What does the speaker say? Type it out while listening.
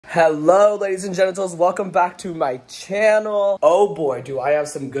Hello ladies and genitals, welcome back to my channel. Oh boy, do I have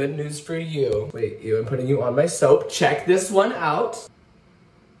some good news for you. Wait, I'm putting you on my soap. Check this one out.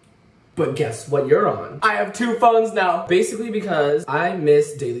 But guess what you're on? I have two phones now. Basically because I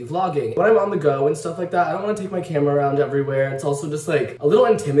miss daily vlogging. When I'm on the go and stuff like that, I don't want to take my camera around everywhere. It's also just like a little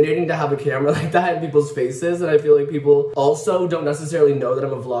intimidating to have a camera like that in people's faces. And I feel like people also don't necessarily know that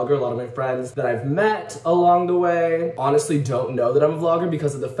I'm a vlogger. A lot of my friends that I've met along the way honestly don't know that I'm a vlogger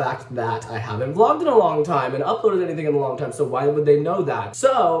because of the fact that I haven't vlogged in a long time and uploaded anything in a long time. So why would they know that?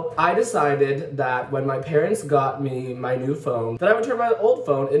 So I decided that when my parents got me my new phone, that I would turn my old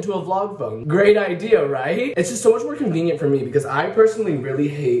phone into a vlog phone. Great idea, right? It's just so much more convenient for me because I personally really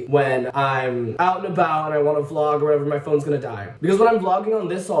hate when I'm out and about and I want to vlog or whatever, my phone's gonna die. Because when I'm vlogging on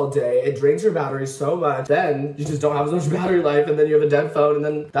this all day, it drains your battery so much, then you just don't have as much battery life and then you have a dead phone and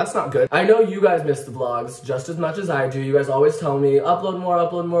then that's not good. I know you guys miss the vlogs just as much as I do. You guys always tell me, upload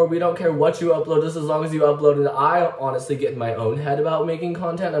more, we don't care what you upload, just as long as you upload. And I honestly get in my own head about making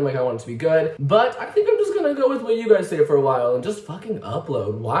content. I'm like, I want it to be good. But I think I'm just gonna go with what you guys say for a while and just fucking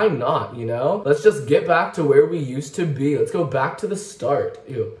upload. Why not? You know? Let's just get back to where we used to be. Let's go back to the start.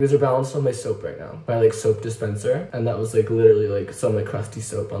 Ew. These are balanced on my soap right now. My like soap dispenser. And that was like literally like some like crusty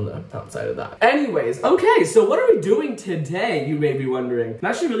soap on the outside of that. Anyways, okay, so what are we doing today? You may be wondering. I'm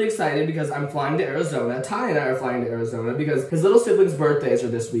actually really excited because I'm flying to Arizona. Ty and I are flying to Arizona because his little siblings' birthdays are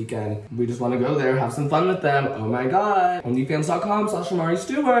this weekend. We just want to go there, have some fun with them. Oh my god. OnlyFans.com/Imari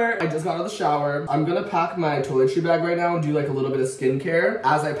Stuart. I just got out of the shower. I'm gonna pack my toiletry bag right now and do like a little bit of skincare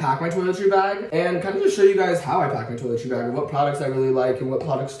as I pack my toiletry bag and kind of just show you guys how I pack my toiletry bag and what products I really like and what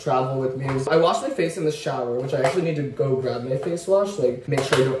products travel with me. So I wash my face in the shower, which I actually need to go grab my face wash, like make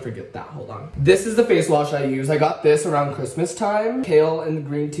sure I don't forget that. Hold on. This is the face wash I use. I got this around Christmas time. Kale and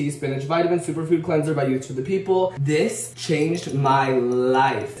green tea, spinach, vitamin, superfood cleanser by Youth for the People. This changed my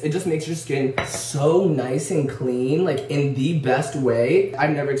life. It just makes your skin so nice and clean, like in the best way.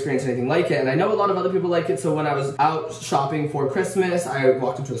 I've never experienced anything like it, and I know a lot of other people like it. So when I was out shopping for Christmas, I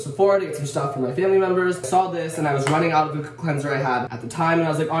walked into a Sephora to get some stuff for my family members. I saw this and I was running out of the cleanser I had at the time, and I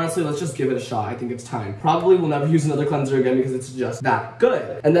was like, honestly, let's just give it a shot. I think it's time. Probably will never use another cleanser again because it's just that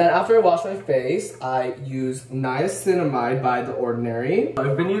good. And then after I wash my face, I use niacinamide by The Ordinary.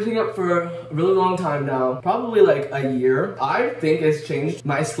 I've been using it for a really long time now, probably like a year. I think it's changed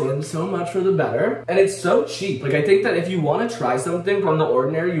my skin so much for the better, and it's so cheap. Like I think that if you want to try something from The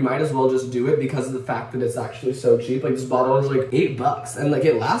Ordinary, you might as well just do it because of the fact that it's actually so cheap. Like this bottle is like $8 and like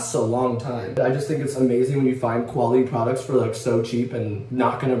it lasts a long time. I just think it's amazing when you find quality products for like so cheap and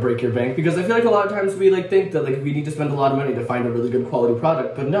not gonna break your bank, because I feel like a lot of times we like think that like we need to spend a lot of money to find a really good quality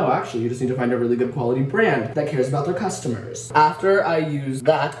product, but no, actually you just need to find a really good quality brand that cares about their customers. After I use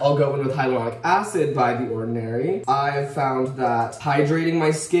that, I'll go in with hyaluronic acid by The Ordinary. I've found that hydrating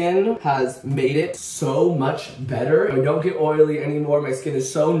my skin has made it so much better. I don't get oily anymore. My skin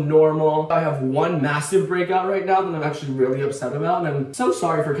is so normal. I have one massive breakout right now that I'm actually really upset about, and I'm so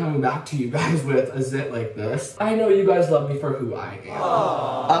sorry for coming back to you guys with a zit like this. I know you guys love me for who I am.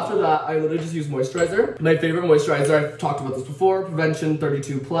 Aww. After that, I literally just use moisturizer. My favorite moisturizer, I've talked about this before, Prevention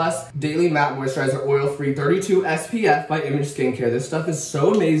 32+, Daily Matte Moisturizer, Oil-Free, 32 SPF by Image Skincare. This stuff is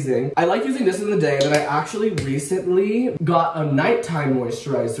so amazing. I like using this in the day, and then I actually recently got a nighttime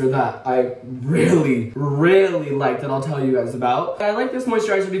moisturizer that I really like that I'll tell you guys about. I like this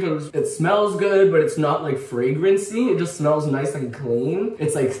moisturizer because it smells good, but it's not like fragrancy. It just smells nice and clean.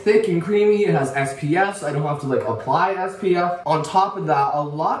 It's like thick and creamy. It has SPF, so I don't have to like apply SPF. On top of that, a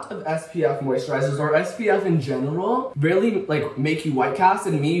lot of SPF moisturizers, or SPF in general, really like make you white cast,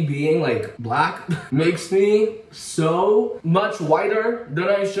 and me being like black makes me so much whiter than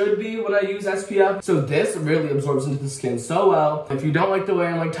I should be when I use SPF. So this really absorbs into the skin so well. If you don't like the way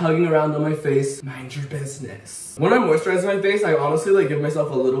I'm like tugging around on my face, mind your business. When I'm moisturizing my face, I honestly like give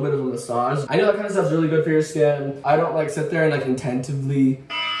myself a little bit of a massage. I know that kind of stuff's really good for your skin. I don't like sit there and like intentively.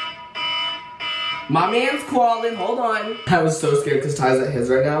 My man's calling, hold on. I was so scared because Ty's at his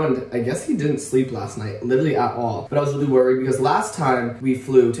right now, and I guess he didn't sleep last night, literally at all. But I was really worried because last time we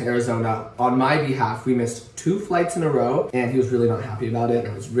flew to Arizona, on my behalf, we missed 2 flights in a row, and he was really not happy about it.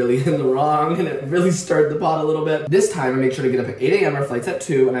 I was really in the wrong, and it really stirred the pot a little bit. This time, I made sure to get up at 8 a.m. Our flight's at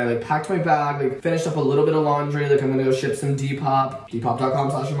 2, and I like packed my bag, like finished up a little bit of laundry, like I'm gonna go ship some Depop,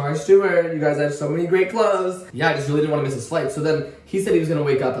 depop.com/Imari Stuart. You guys have so many great clothes. Yeah, I just really didn't want to miss his flight. So then he said he was gonna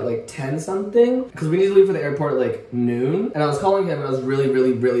wake up at like 10 something. because we need to leave for the airport at like noon. And I was calling him and I was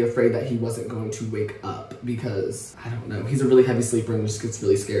really afraid that he wasn't going to wake up because, I don't know, he's a really heavy sleeper and it just gets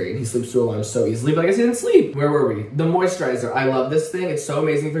really scary. And he sleeps through alarms so easily, but I guess he didn't sleep. Where were we? The moisturizer. I love this thing. It's so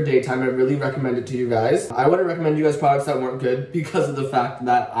amazing for daytime. I really recommend it to you guys. I wouldn't recommend you guys products that weren't good because of the fact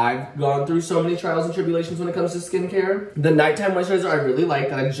that I've gone through so many trials and tribulations when it comes to skincare. The nighttime moisturizer I really like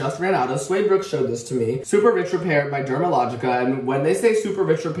that I just ran out of. Sway Brooks showed this to me. Super Rich Repair by Dermalogica. And when they say Super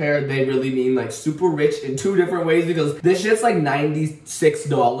Rich Repair, they really mean like super rich in two different ways because this shit's like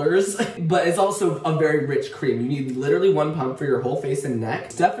 $96, but it's also a very rich cream. You need literally 1 pump for your whole face and neck.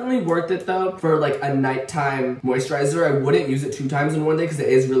 It's definitely worth it though for like a nighttime moisturizer. I wouldn't use it 2 times in one day because it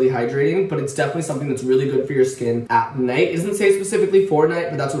is really hydrating, but it's definitely something that's really good for your skin at night. It doesn't say specifically for night,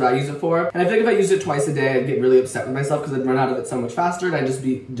 but that's what I use it for. And I think if I used it twice a day, I'd get really upset with myself because I'd run out of it so much faster and I'd just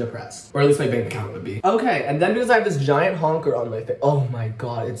be depressed. Or at least my bank account would be. Okay, and then because I have this giant honker on my face. Oh my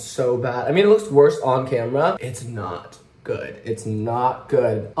god, it's so bad. I mean, it looks worse on camera. It's not good. It's not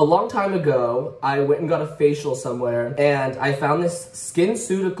good. A long time ago, I went and got a facial somewhere and I found this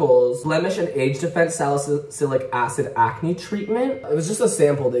SkinCeuticals Blemish and Age Defense Salicylic Acid Acne Treatment. It was just a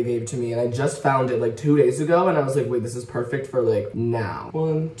sample they gave to me and I just found it like 2 days ago and I was like, wait, this is perfect for like now.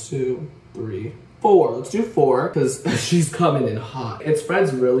 1, 2, 3, 4. Let's do 4 because she's coming in hot. It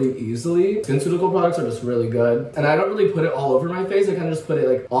spreads really easily. SkinCeutical products are just really good. And I don't really put it all over my face. I kind of just put it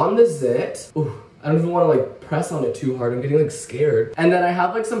like on the zit. Ooh, I don't even want to like press on it too hard. I'm getting like scared. And then I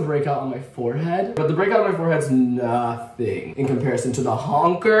have like some breakout on my forehead, but the breakout on my forehead's nothing in comparison to the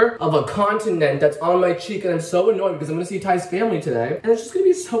honker of a continent that's on my cheek. And I'm so annoyed because I'm gonna see Ty's family today and it's just gonna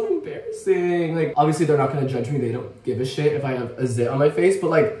be so embarrassing. Like obviously they're not gonna judge me. They don't give a shit if I have a zit on my face,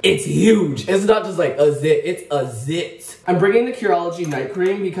 but like it's huge. It's not just like a zit, it's a zit. I'm bringing the Curology night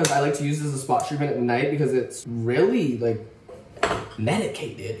cream because I like to use this as a spot treatment at night because it's really like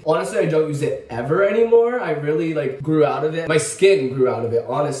medicated. Honestly, I don't use it ever anymore. I really like grew out of it. My skin grew out of it,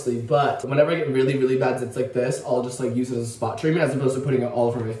 honestly, but whenever I get really bad zits like this, I'll just like use it as a spot treatment as opposed to putting it all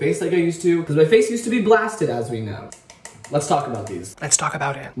over my face like I used to, because my face used to be blasted, as we know. Let's talk about these. Let's talk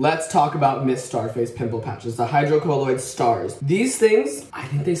about it. Let's talk about Miss Starface Pimple Patches, the hydrocolloid stars. These things, I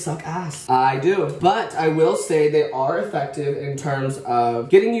think they suck ass. I do. But I will say they are effective in terms of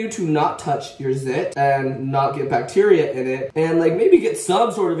getting you to not touch your zit and not get bacteria in it and like maybe get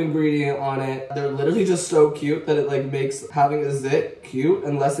some sort of ingredient on it. They're literally just so cute that it like makes having a zit cute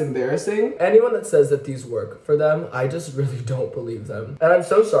and less embarrassing. Anyone that says that these work for them, I just really don't believe them. And I'm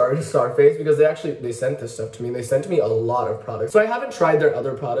so sorry to Starface because they sent this stuff to me. They sent me a lot of products. So I haven't tried their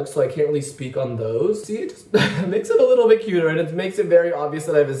other products, so I can't really speak on those. See, it just makes it a little bit cuter and it makes it very obvious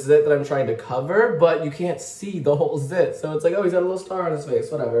that I have a zit that I'm trying to cover, but you can't see the whole zit. So it's like, oh, he's got a little star on his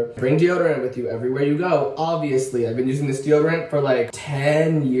face, whatever. Bring deodorant with you everywhere you go. Obviously, I've been using this deodorant for like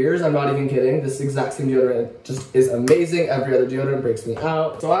 10 years. I'm not even kidding. This exact same deodorant just is amazing. Every other deodorant breaks me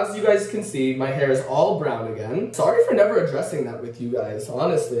out. So as you guys can see, my hair is all brown again. Sorry for never addressing that with you guys.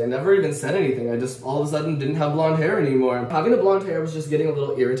 Honestly, I never even said anything. I just all of a sudden didn't have blonde hair anymore. Having the blonde hair was just getting a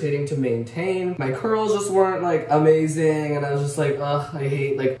little irritating to maintain. My curls just weren't like amazing and I was just like, ugh, I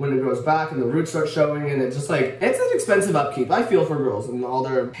hate like when it grows back and the roots start showing and it's just like, it's an expensive upkeep. I feel for girls and all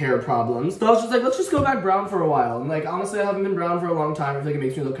their hair problems. So I was just like, let's just go back brown for a while. And like, honestly, I haven't been brown for a long time. I feel like it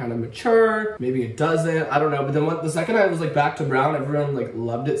makes me look kind of mature. Maybe it doesn't, I don't know. But then the second I was like back to brown, everyone like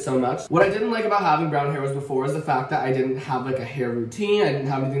loved it so much. What I didn't like about having brown hair was before is the fact that I didn't have like a hair routine. I didn't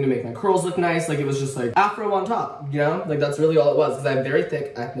have anything to make my curls look nice. Like it was just like afro on top, you know? Like that's really all it was because I have very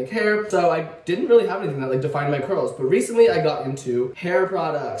thick ethnic hair. So I didn't really have anything that like defined my curls. But recently I got into hair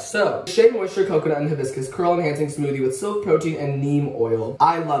products. So Shea Moisture Coconut and Hibiscus Curl Enhancing Smoothie with Silk Protein and Neem Oil.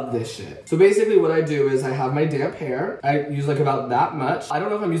 I love this shit. So basically what I do is I have my damp hair. I use like about that much. I don't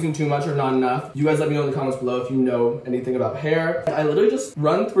know if I'm using too much or not enough. You guys let me know in the comments below if you know anything about hair. I literally just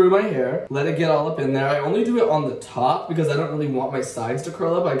run through my hair, let it get all up in there. I only do it on the top because I don't really want my sides to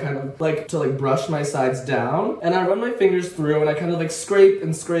curl up. I kind of like to like brush my sides down and I run my fingers through and I kind of like scrape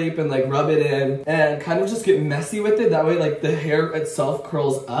and like rub it in and kind of just get messy with it. That way like the hair itself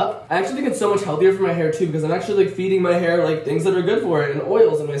curls up. I actually think it's so much healthier for my hair too because I'm actually like feeding my hair like things that are good for it and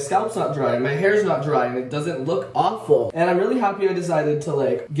oils and my scalp's not dry and my hair's not dry and it doesn't look awful. And I'm really happy I decided to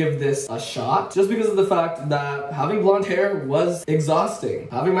like give this a shot just because of the fact that having blonde hair was exhausting.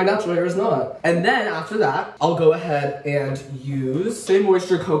 Having my natural hair is not. And then after that, I'll go ahead and use Shea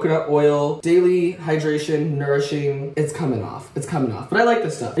Moisture Coconut Oil Daily Hydration Nourishing aging. It's coming off. It's coming off. But I like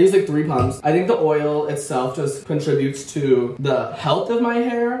this stuff. I use like 3 pumps. I think the oil itself just contributes to the health of my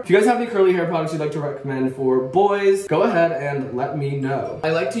hair. If you guys have any curly hair products you'd like to recommend for boys, go ahead and let me know.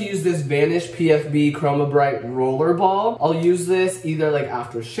 I like to use this Vanish PFB Chroma Bright roller ball. I'll use this either like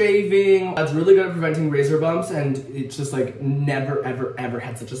after shaving. That's really good at preventing razor bumps, and it's just like never ever ever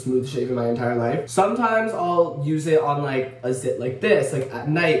had such a smooth shave in my entire life. Sometimes I'll use it on like a zit like this, like at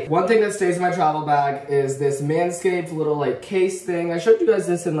night. One thing that stays in my travel bag is this Manscaped little like case thing. I showed you guys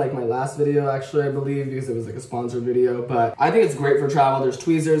this in like my last video actually, I believe, because it was like a sponsored video, but I think it's great for travel. There's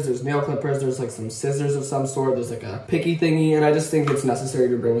tweezers, there's nail clippers, there's like some scissors of some sort, there's like a picky thingy, and I just think it's necessary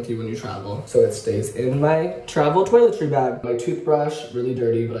to bring with you when you travel. So it stays in my travel toiletry bag. My toothbrush, really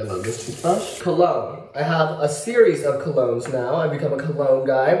dirty, but I love this toothbrush. Cologne. I have a series of colognes now. I've become a cologne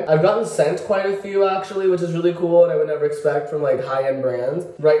guy. I've gotten sent quite a few actually, which is really cool and I would never expect from like high-end brands.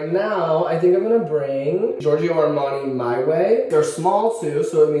 Right now, I think I'm gonna bring Giorgio Armani My Way. They're small too,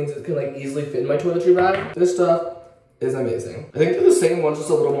 so it means it can like easily fit in my toiletry bag. This stuff is amazing. I think they're the same ones, just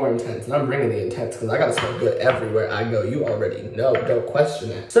a little more intense. And I'm bringing the intense because I gotta smell good everywhere I go. You already know, don't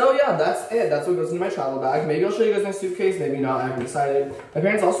question it. So yeah, that's it. That's what goes into my travel bag. Maybe I'll show you guys my suitcase, maybe not, I haven't decided. My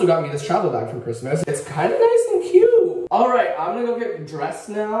parents also got me this travel bag for Christmas. It's kind of nice and cute. All right, I'm gonna go get dressed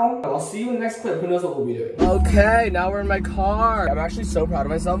now. I'll see you in the next clip. Who knows what we'll be doing. Okay, now we're in my car. I'm actually so proud of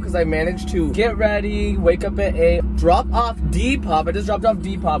myself because I managed to get ready, wake up at 8, drop off Depop. I just dropped off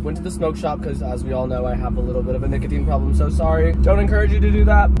Depop, went to the smoke shop because as we all know, I have a little bit of a nicotine problem, so sorry. Don't encourage you to do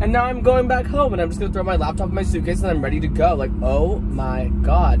that. And now I'm going back home and I'm just gonna throw my laptop in my suitcase and I'm ready to go. Like, oh my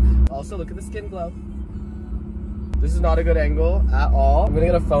God. Also, look at the skin glow. This is not a good angle at all. I'm gonna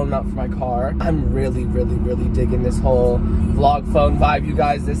get a phone mount for my car. I'm really digging this whole vlog phone vibe, you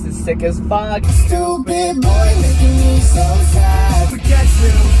guys. This is sick as fuck. Stupid boy making me so sad. Forget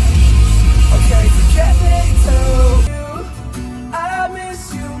you. Okay, forget me too. I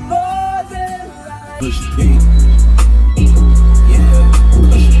miss you more than life.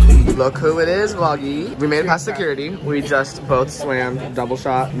 Look who it is, vloggy. We made it past security. We just both swam double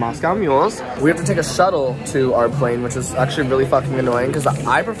shot Moscow mules. We have to take a shuttle to our plane, which is actually really fucking annoying because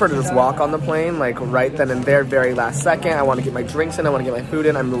I prefer to just walk on the plane, like right then and there, very last second. I want to get my drinks in, I want to get my food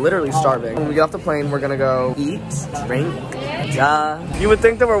in. I'm literally starving. When we get off the plane, we're gonna go eat, drink. You would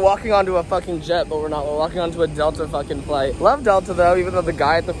think that we're walking onto a fucking jet, but we're not. We're walking onto a Delta fucking flight. Love Delta though, even though the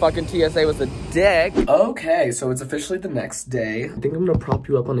guy at the fucking TSA was a dick. Okay, so it's officially the next day. I think I'm gonna prop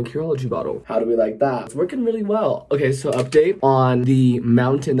you up on a Curology bottle. How do we like that? It's working really well. Okay, so update on the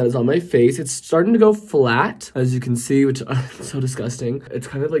mountain that is on my face. It's starting to go flat, as you can see, which is so disgusting. It's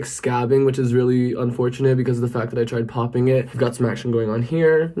kind of like scabbing, which is really unfortunate because of the fact that I tried popping it. I've got some action going on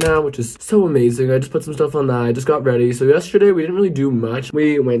here now, which is so amazing. I just put some stuff on that. I just got ready. So yesterday we didn't really do much.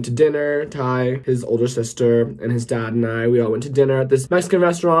 We went to dinner. Ty, his older sister, and his dad and I, we all went to dinner at this Mexican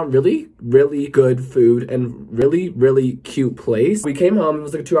restaurant. Really good food and really cute place. We came home. It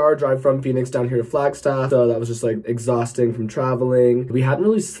was like a 2-hour drive from Phoenix down here to Flagstaff, so that was just like exhausting from traveling. We hadn't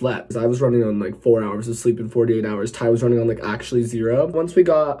really slept. I was running on like 4 hours of sleep in 48 hours. Ty was running on like actually 0. Once we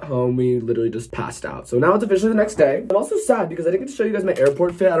got home, we literally just passed out. So now it's officially the next day. I'm also sad because I didn't get to show you guys my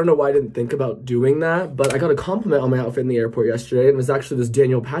airport fit. I don't know why I didn't think about doing that, but I got a compliment on my outfit in the airport yesterday. It was actually this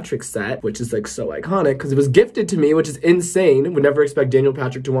Daniel Patrick set, which is like so iconic because it was gifted to me, which is insane. Would never expect Daniel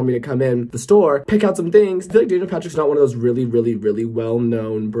Patrick to want me to come in the store, pick out some things. I feel like Daniel Patrick's not one of those really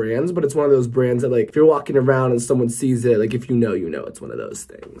well-known brands, but it's one of those brands that like if you're walking around and someone sees it, like if you know, it's one of those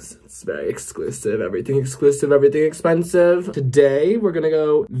things. It's very exclusive, everything expensive. Today we're gonna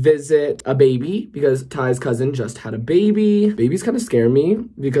go visit a baby because Ty's cousin just had a baby. Babies kind of scare me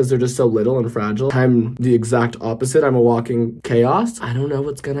because they're just so little and fragile. I'm the exact opposite. I'm a walking chaos. I don't know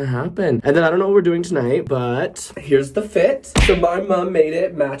what's gonna happen. And then I don't know what we're doing tonight, but here's the fit. So my mom made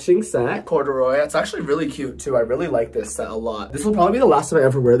it matching set. Corduroy. It's actually really cute too. I really like this set a lot. This will probably be the last time I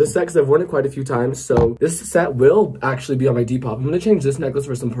ever wear this set because I've worn it quite a few times. So this set will actually be on my Depop. I'm gonna change this necklace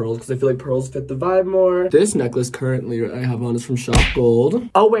for some pearls because I feel like pearls fit the vibe more. This necklace currently I have on is from Shop Gold.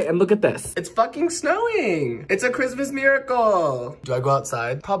 Oh wait, and look at this. It's fucking snowing. It's a Christmas miracle. Do I go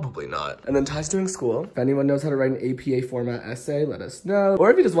outside? Probably not. And then Ty's doing school. If anyone knows how to write an APA format essay, let us know.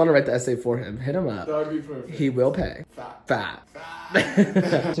 Or if you just want to write the essay for him, hit him up. That would be perfect. He will pay. Fat.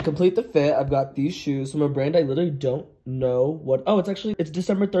 To complete the fit, I've got these shoes from a brand I literally don't know what. Oh, it's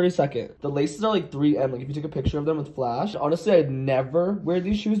December 32nd. The laces are like 3M. Like if you take a picture of them with flash. Honestly, I'd never wear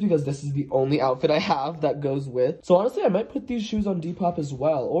these shoes because this is the only outfit I have that goes with. So honestly, I might put these shoes on Depop as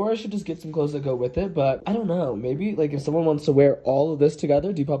well. Or I should just get some clothes that go with it. But I don't know. Maybe like if someone wants to wear all of this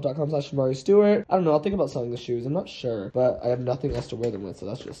together, Depop.com/Imari Stuart. I don't know. I'll think about selling the shoes. I'm not sure. But I have nothing else to wear them with, so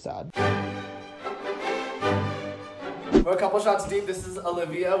that's just sad. We're a couple shots deep. This is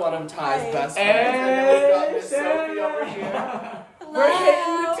Olivia, one of Ty's best friends. And then we've got Miss Sophie over here. We're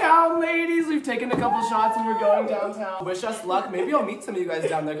hitting the town, ladies. We've taken a couple shots and we're going downtown. Wish us luck. Maybe I'll meet some of you guys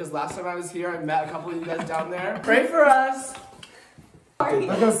down there because last time I was here, I met a couple of you guys down there. Pray for us. Look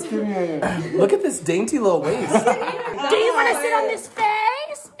how skinny I am. Look at this dainty little waist. Do you want to sit on this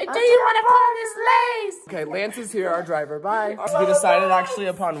face? Or do you want to put on this lace? Okay, Lance is here, our driver. Bye. We decided actually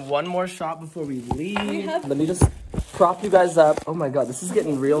upon one more shot before we leave. Let me just prop you guys up. Oh my god, this is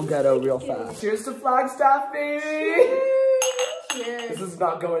getting real ghetto real fast. Cheers to Flagstaff, baby! Cheers. This is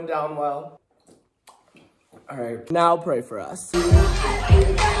not going down well. Alright, now pray for us.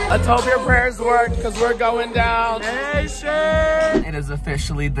 Let's hope your prayers work, because we're going down. Nation! It is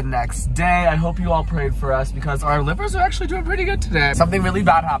officially the next day. I hope you all prayed for us, because our livers are actually doing pretty good today. Something really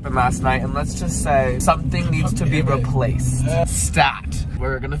bad happened last night, and let's just say, something needs to be replaced. Stat.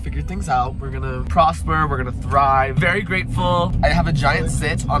 We're gonna figure things out. We're gonna prosper. We're gonna thrive. Very grateful. I have a giant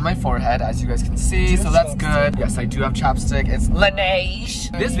zit on my forehead, as you guys can see, so that's good. Yes, I do have chapstick. It's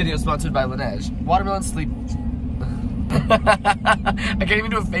Laneige. This video is sponsored by Laneige. Watermelon sleep. I can't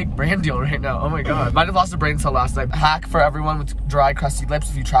even do a fake brand deal right now. Oh my god. Might have lost a brain cell last night. Hack for everyone with dry, crusty lips.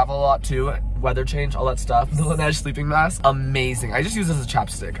 If you travel a lot too, weather change, all that stuff. The Laneige sleeping mask, amazing. I just use it as a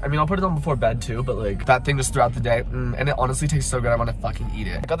chapstick. I mean, I'll put it on before bed too, but like that thing just throughout the day. And it honestly tastes so good. I want to fucking eat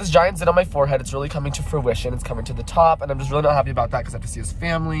it. I got this giant zit on my forehead. It's really coming to fruition. It's coming to the top, and I'm just really not happy about that because I have to see his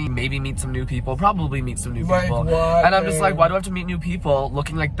family, maybe meet some new people, probably meet some new people. What, and I'm just like, why do I have to meet new people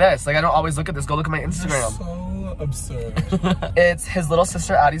looking like this? Like, I don't always look at this. Go look at my Instagram. So absurd. It's his little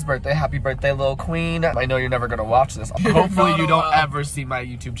sister Addie's birthday. Happy birthday, little queen. I know you're never gonna watch this. Hopefully you don't ever see my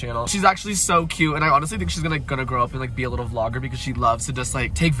YouTube channel. She's actually so cute, and I honestly think she's gonna grow up and like be a little vlogger because she loves to just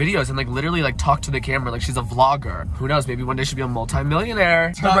like take videos and like literally like talk to the camera like she's a vlogger. Who knows, maybe one day she'll be a multi-millionaire.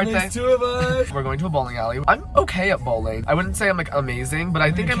 It's her birthday. Two of us. We're going to a bowling alley. I'm okay at bowling. I wouldn't say I'm like amazing, but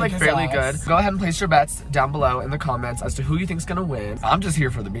I think I'm like fairly good. Go ahead and place your bets down below in the comments as to who you think's gonna win. I'm just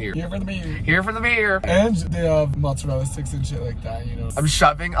here for the beer. Here for the beer. Here for the beer. And they have mozzarella sticks and shit like that, you know. I'm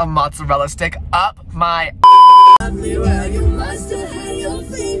shoving a mozzarella stick up my You must have had your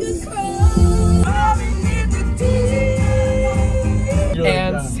fingers crossed.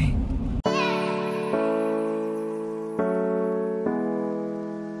 and see.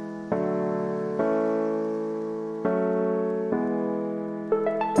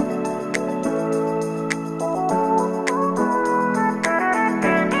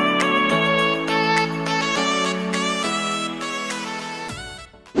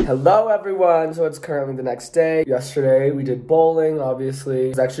 Hello everyone! So it's currently the next day. Yesterday we did bowling, obviously. It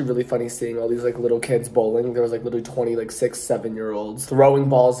was actually really funny seeing all these like little kids bowling. There was like literally 20 like 6, 7-year-olds throwing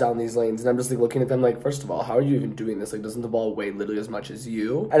balls down these lanes, and I'm just like looking at them like, first of all, how are you even doing this? Like, doesn't the ball weigh literally as much as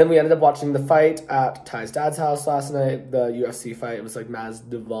you? And then we ended up watching the fight at Ty's dad's house last night, the UFC fight. It was like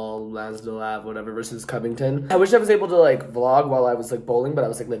Masvidal, whatever, versus Covington. I wish I was able to like vlog while I was like bowling, but I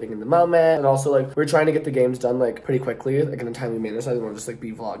was like living in the moment, and also like we were trying to get the games done like pretty quickly, like in a timely manner, so I didn't want to just like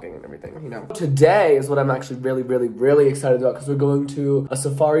be vlogging and everything, you know. Today is what I'm actually really excited about, because we're going to a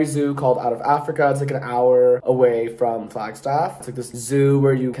safari zoo called Out of Africa. It's like an hour away from Flagstaff. It's like this zoo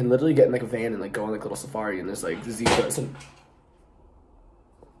where you can literally get in like a van and like go on like a little safari, and there's like zebras and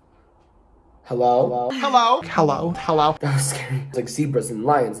Hello? Hello? Hello? Hello? That was scary. It's like zebras and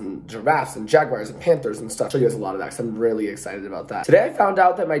lions and giraffes and jaguars and panthers and stuff. I'll show you guys a lot of that, because I'm really excited about that. Today I found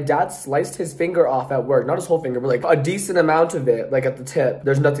out that my dad sliced his finger off at work. Not his whole finger, but like a decent amount of it, like at the tip.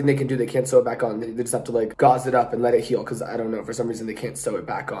 There's nothing they can do. They can't sew it back on. They just have to like gauze it up and let it heal, because I don't know, for some reason they can't sew it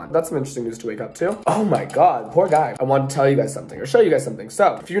back on. That's some interesting news to wake up to. Oh my god, poor guy. I wanted to tell you guys something, or show you guys something.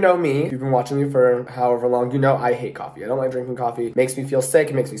 So, if you know me, if you've been watching me for however long, you know I hate coffee. I don't like drinking coffee. It makes me feel sick.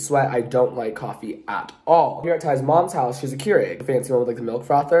 It makes me sweat. I don't like coffee at all. Here at Ty's mom's house, she's a Keurig, the fancy one with like the milk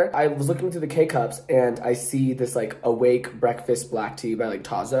frother. I was looking through the K-cups and I see this like Awake Breakfast Black Tea by like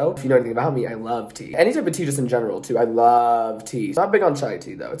Tazo. If you know anything about me, I love tea. Any type of tea just in general too. I love tea. Not big on chai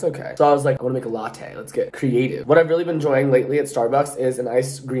tea though, it's okay. So I was like, I wanna make a latte. Let's get creative. What I've really been enjoying lately at Starbucks is an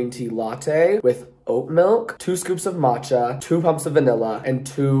iced green tea latte with oat milk, 2 scoops of matcha, 2 pumps of vanilla, and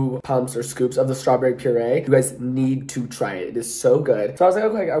 2 pumps or scoops of the strawberry puree. You guys need to try it. It is so good. So I was like,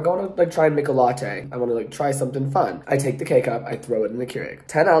 okay, I'm going to like try and make a latte. I want to like try something fun. I take the K-cup, I throw it in the Keurig.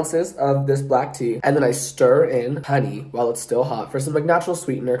 10 ounces of this black tea, and then I stir in honey while it's still hot for some like natural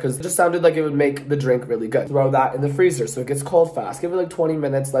sweetener, because it just sounded like it would make the drink really good. Throw that in the freezer so it gets cold fast. Give it like 20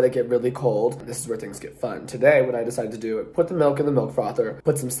 minutes, let it get really cold. And this is where things get fun. Today, what I decided to do, put the milk in the milk frother,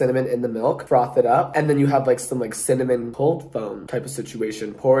 put some cinnamon in the milk, froth it up, up, and then you have like some like cinnamon cold foam type of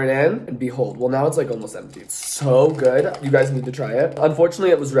situation. Pour it in, and behold. Well, now it's like almost empty. It's so good. You guys need to try it.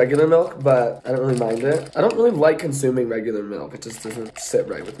 Unfortunately, it was regular milk, but I don't really mind it. I don't really like consuming regular milk. It just doesn't sit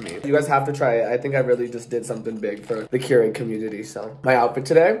right with me. You guys have to try it. I think I really just did something big for the Keurig community. So my outfit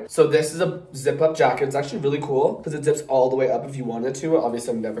today. So this is a zip up jacket. It's actually really cool because it zips all the way up if you wanted to.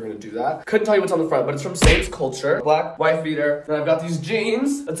 Obviously, I'm never gonna do that. Couldn't tell you what's on the front, but it's from Saves Culture. Black wife beater. And I've got these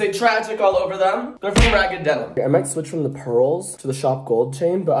jeans that say tragic all over them. They're from Ragged Denim. I might switch from the pearls to the Shop Gold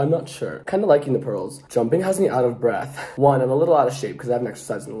chain, but I'm not sure. Kind of liking the pearls. Jumping has me out of breath. One, I'm a little out of shape because I haven't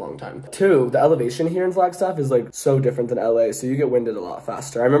exercised in a long time. Two, the elevation here in Flagstaff is like so different than LA, so you get winded a lot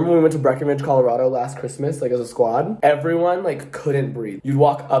faster. I remember when we went to Breckenridge, Colorado last Christmas, like as a squad, everyone like couldn't breathe. You'd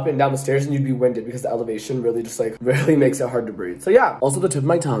walk up and down the stairs and you'd be winded because the elevation really just like really makes it hard to breathe. So yeah, also the tip of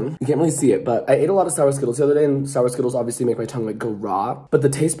my tongue. You can't really see it, but I ate a lot of sour Skittles the other day, and sour Skittles obviously make my tongue like go raw, but the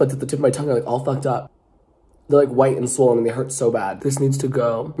taste buds at the tip of my tongue are like all fucked up. They're like white and swollen and they hurt so bad. This needs to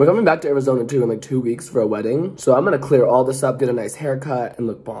go. We're coming back to Arizona too in like 2 weeks for a wedding. So I'm gonna clear all this up, get a nice haircut, and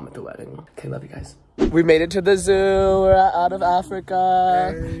look bomb at the wedding. Okay, love you guys. We made it to the zoo. We're out of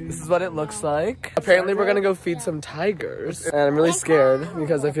Africa. Hey. This is what it looks like. Apparently we're gonna go feed some tigers. And I'm really scared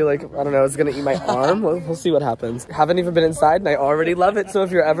because I feel like, I don't know, it's gonna eat my arm. We'll see what happens. Haven't even been inside and I already love it. So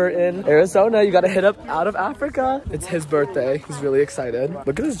if you're ever in Arizona, you gotta hit up Out of Africa. It's his birthday. He's really excited.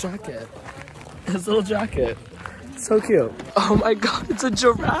 Look at his jacket. His little jacket. So cute. Oh my god, it's a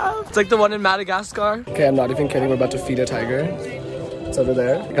giraffe. It's like the one in Madagascar. Okay, I'm not even kidding. We're about to feed a tiger. It's over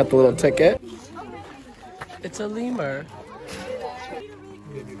there. Got the little ticket. It's a lemur.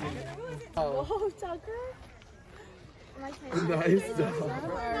 Oh, Tucker. Nice dog.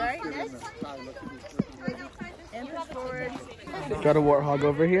 Got a warthog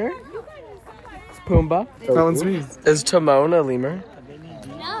over here. It's Pumbaa. That one's me. Is Timon a lemur?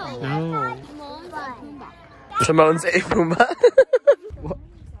 No. Timon's a Pumbaa. What?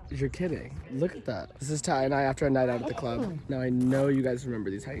 You're kidding. Look at that. This is Ty and I after a night out at the club. Now I know you guys remember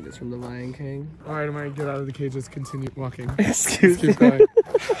these hyenas from The Lion King. All right, Imari, get out of the cage. Let's continue walking. Excuse me. Keep going.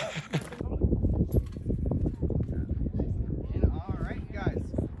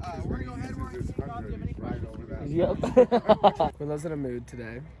 Yep. Willow's in a mood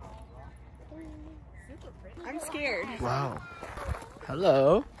today. I'm scared. Wow.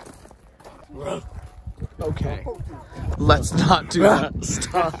 Hello. Okay. Let's not do that.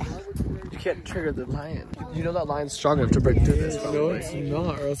 Stop. You can't trigger the lion. You know that lion's strong enough to break through this, probably. No, it's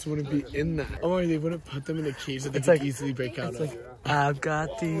not, or else it wouldn't be in that. Oh, they wouldn't put them in a cage that they could easily break out of. I've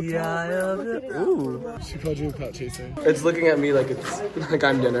got the eye of it. Ooh. She called you a pot chaser. It's looking at me like it's like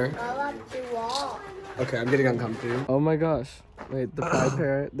I'm dinner. Okay, I'm getting uncomfortable. Oh my gosh. Wait, the pride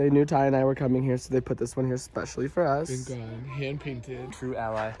parrot. They knew Ty and I were coming here, so they put this one here specially for us. Thank God. Hand painted. True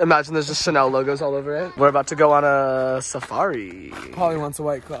ally. Imagine there's just Chanel logos all over it. We're about to go on a safari. Polly wants a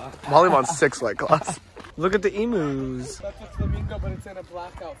white claw. Molly wants 6 white claws. Look at the emus. That's a flamingo, but it's in a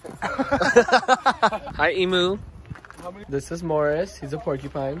black outfit. Hi, emu. This is Morris. He's a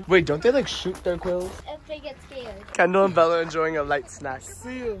porcupine. Wait, don't they like shoot their quills? If they get scared. Kendall and Bella enjoying a light snack.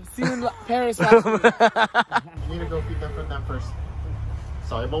 See you in Paris last week. You need to go feed them from them first.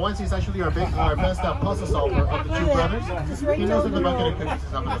 Sorry, but once he's actually our best puzzle solver of the 2 brothers, he knows that the bucket of cookies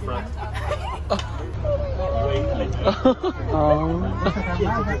is up in the front.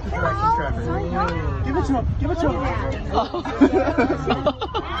 Give it to him. Give it to him.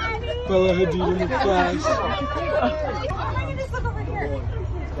 Bella Hadid in the flash.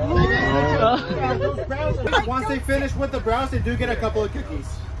 Once they finish with the browse, they do get a couple of cookies.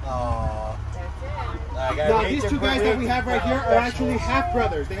 Now, these 2 guys that we have right here are actually half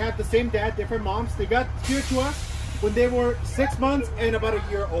brothers. They have the same dad, different moms. They got here to us when they were 6 months and about a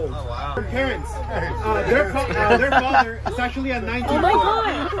year old. Oh, wow. Their parents, their father is actually a 19-year-old. Oh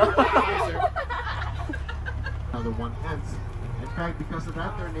my God! Another one hence. In fact, because of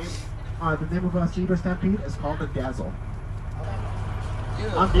that, their name, the name of a Cedar Stampede is called the Dazzle.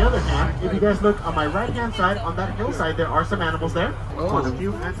 On the other hand, if you guys look on my right-hand side, on that hillside, there are some animals there. Oh. A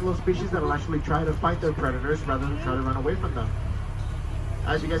few antelope species that will actually try to fight their predators rather than try to run away from them.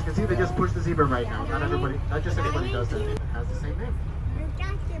 As you guys can see, they just pushed the zebra right now. Not just anybody does that. It has the same name.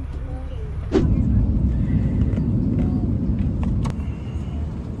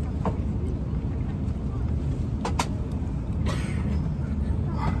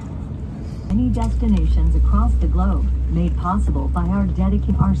 Many destinations across the globe, made possible by our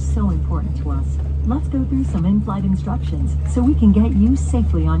dedicated, are so important to us. Let's go through some in-flight instructions so we can get you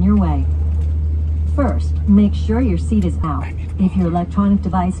safely on your way. First, make sure your seat is out. If your electronic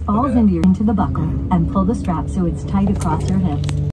device falls into the buckle, and pull the strap so it's tight across your hips.